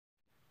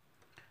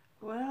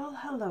Well,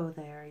 hello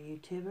there,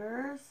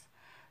 YouTubers.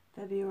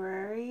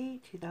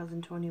 February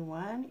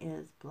 2021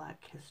 is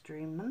Black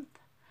History Month,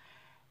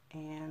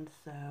 and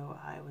so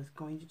I was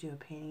going to do a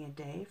painting a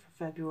day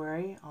for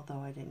February, although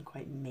I didn't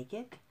quite make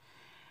it.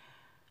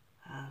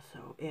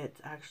 So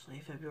it's actually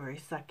February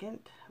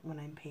 2nd when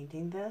I'm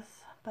painting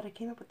this, but I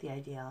came up with the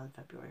idea on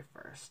February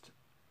 1st.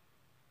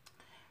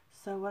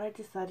 So what I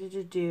decided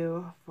to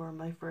do for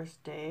my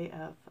first day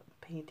of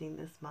painting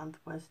this month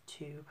was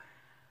to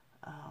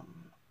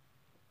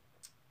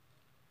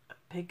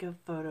pick a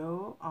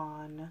photo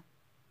on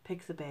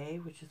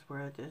Pixabay, which is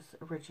where this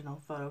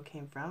original photo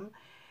came from,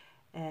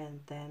 and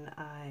then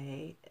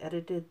I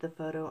edited the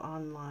photo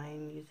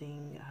online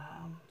using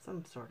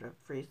some sort of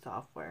free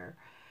software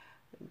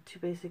to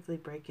basically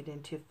break it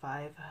into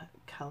 5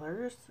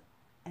 colors,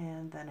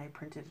 and then I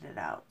printed it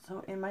out.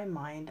 So in my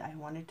mind I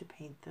wanted to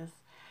paint this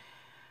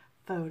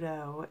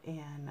photo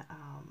in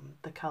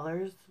the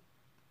colors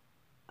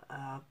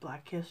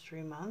Black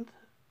History Month,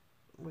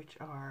 which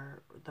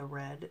are the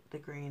red, the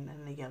green,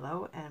 and the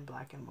yellow, and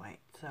black and white.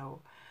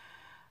 So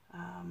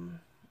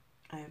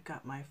I've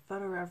got my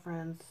photo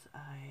reference,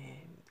 I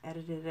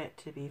edited it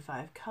to be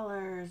 5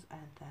 colors,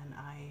 and then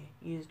I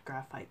used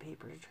graphite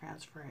paper to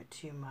transfer it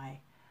to my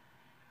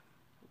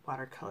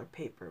watercolor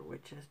paper,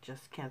 which is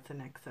just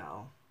Canson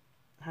XL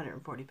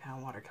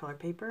 140-pound watercolor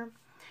paper.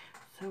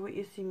 So what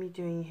you see me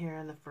doing here,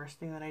 and the first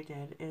thing that I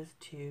did is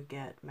to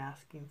get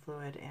masking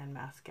fluid and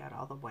mask out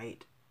all the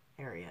white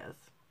areas.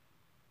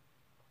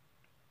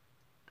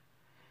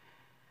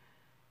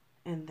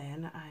 And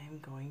then I'm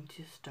going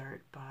to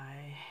start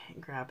by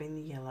grabbing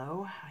the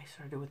yellow. I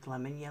started with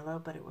lemon yellow,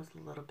 but it was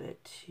a little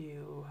bit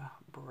too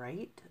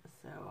bright,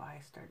 so I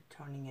started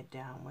toning it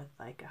down with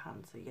like a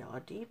Hansa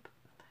Yellow Deep.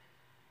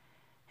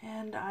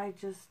 And I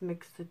just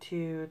mixed the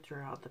two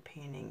throughout the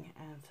painting.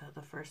 And so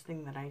the first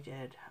thing that I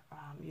did,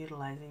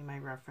 utilizing my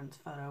reference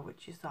photo,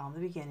 which you saw in the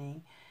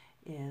beginning,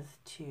 is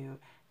to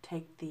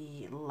take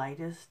the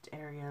lightest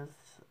areas,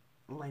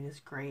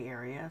 lightest gray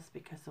areas,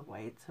 because the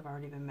whites have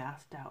already been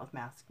masked out with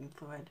masking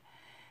fluid,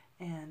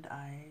 and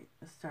I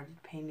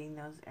started painting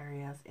those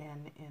areas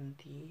in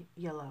the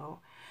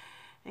yellow.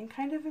 And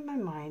kind of in my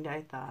mind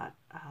I thought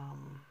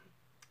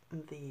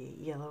the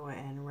yellow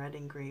and red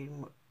and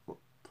green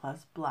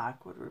plus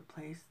black would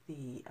replace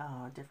the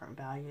different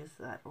values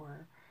that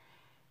were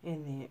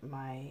in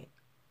my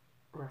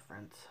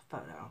reference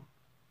photo.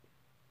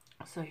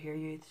 So here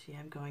you see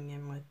I'm going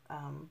in with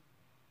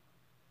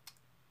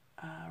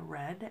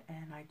red,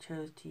 and I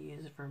chose to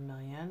use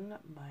Vermilion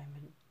by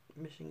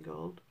Mission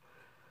Gold,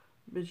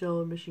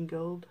 Magella Mission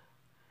Gold,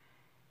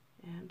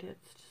 and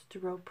it's just a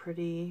real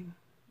pretty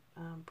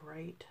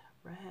bright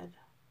red,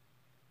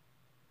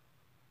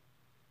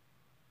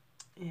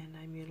 and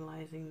I'm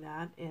utilizing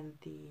that in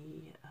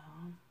the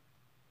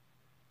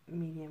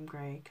medium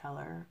gray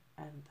color,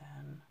 and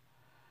then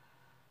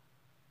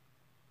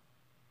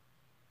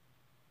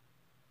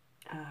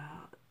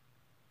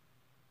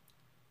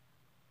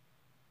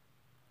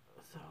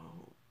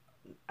so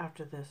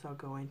after this I'll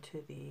go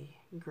into the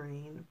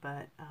green,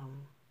 but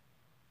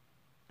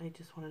I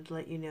just wanted to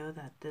let you know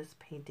that this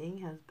painting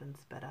has been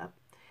sped up.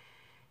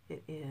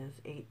 It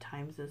is 8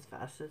 times as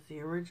fast as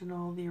the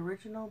original. The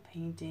original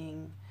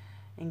painting,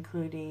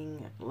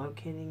 including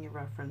locating your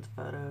reference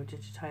photo,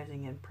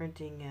 digitizing and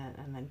printing it,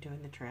 and then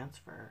doing the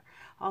transfer,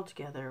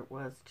 altogether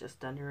was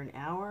just under an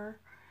hour.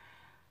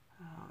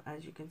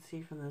 As you can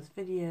see from this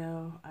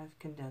video, I've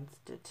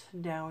condensed it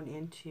down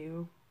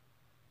into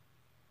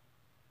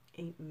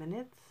 8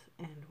 minutes,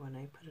 and when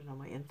I put it on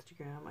my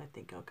Instagram, I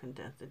think I'll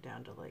condense it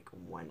down to like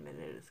 1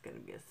 minute. It's going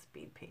to be a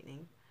speed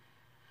painting.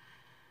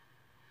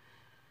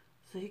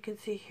 So you can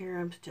see here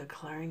I'm still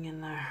coloring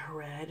in the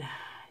red.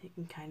 You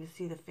can kind of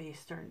see the face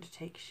starting to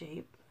take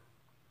shape.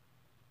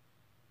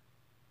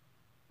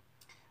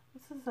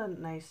 This is a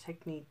nice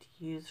technique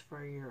to use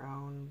for your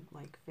own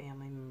like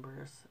family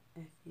members.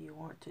 If you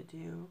want to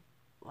do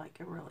like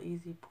a real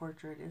easy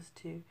portrait, is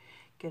to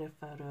get a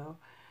photo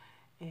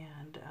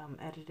and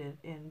edit it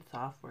in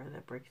software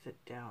that breaks it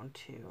down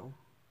to,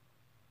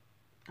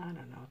 I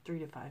don't know, 3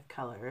 to 5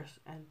 colors,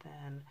 and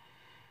then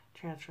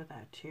transfer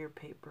that to your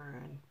paper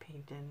and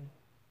paint in.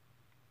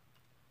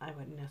 I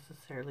wouldn't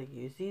necessarily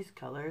use these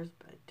colors,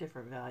 but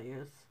different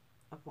values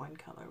of one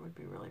color would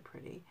be really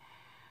pretty.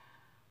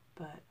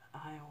 But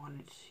I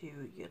wanted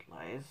to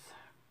utilize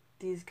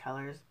these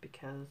colors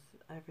because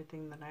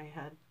everything that I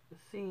had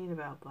seen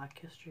about Black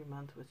History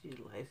Month was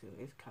utilizing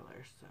these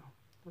colors, so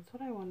that's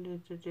what I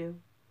wanted to do.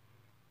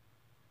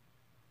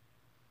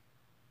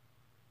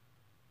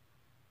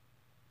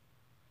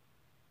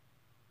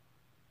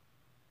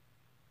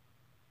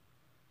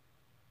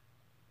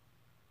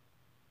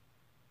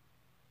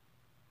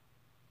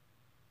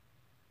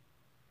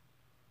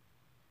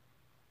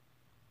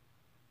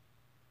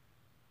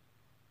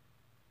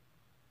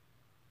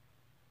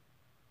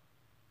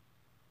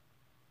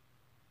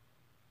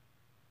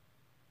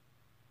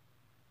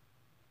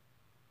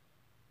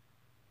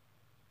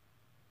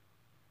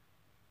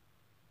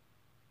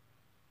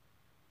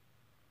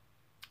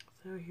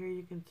 So here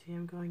you can see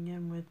I'm going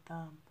in with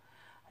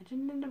I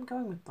didn't end up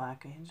going with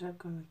black. I ended up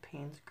going with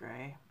Payne's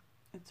Gray.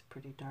 It's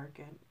pretty dark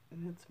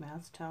and it's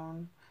mass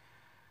tone.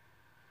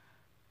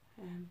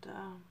 And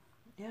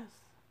yes,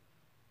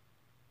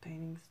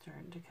 painting's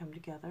starting to come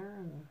together,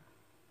 and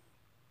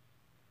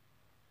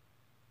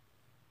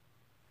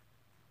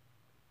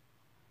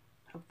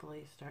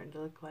hopefully starting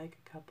to look like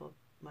a couple,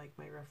 like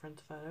my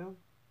reference photo.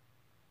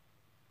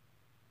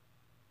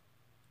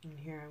 And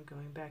here I'm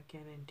going back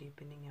in and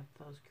deepening up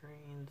those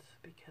greens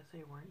because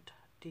they weren't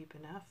deep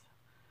enough.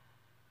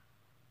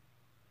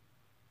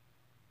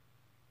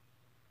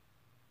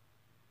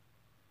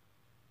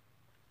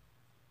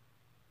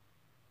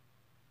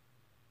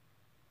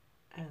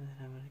 And then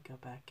I'm going to go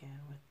back in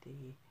with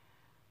the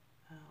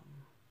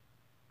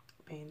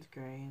Payne's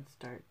Gray and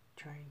start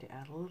trying to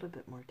add a little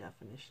bit more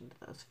definition to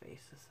those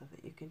faces so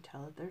that you can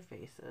tell that they're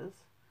faces.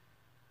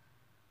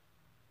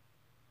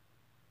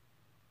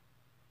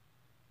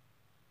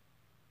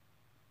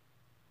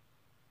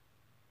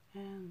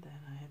 And then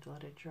I had to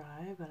let it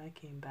dry, but I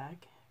came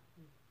back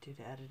due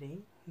to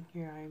editing.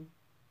 Here I'm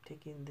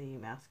taking the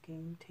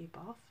masking tape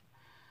off,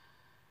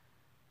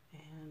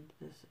 and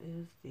this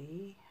is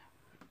the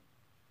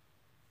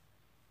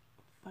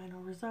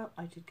final result.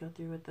 I did go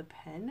through with the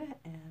pen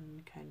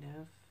and kind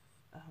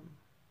of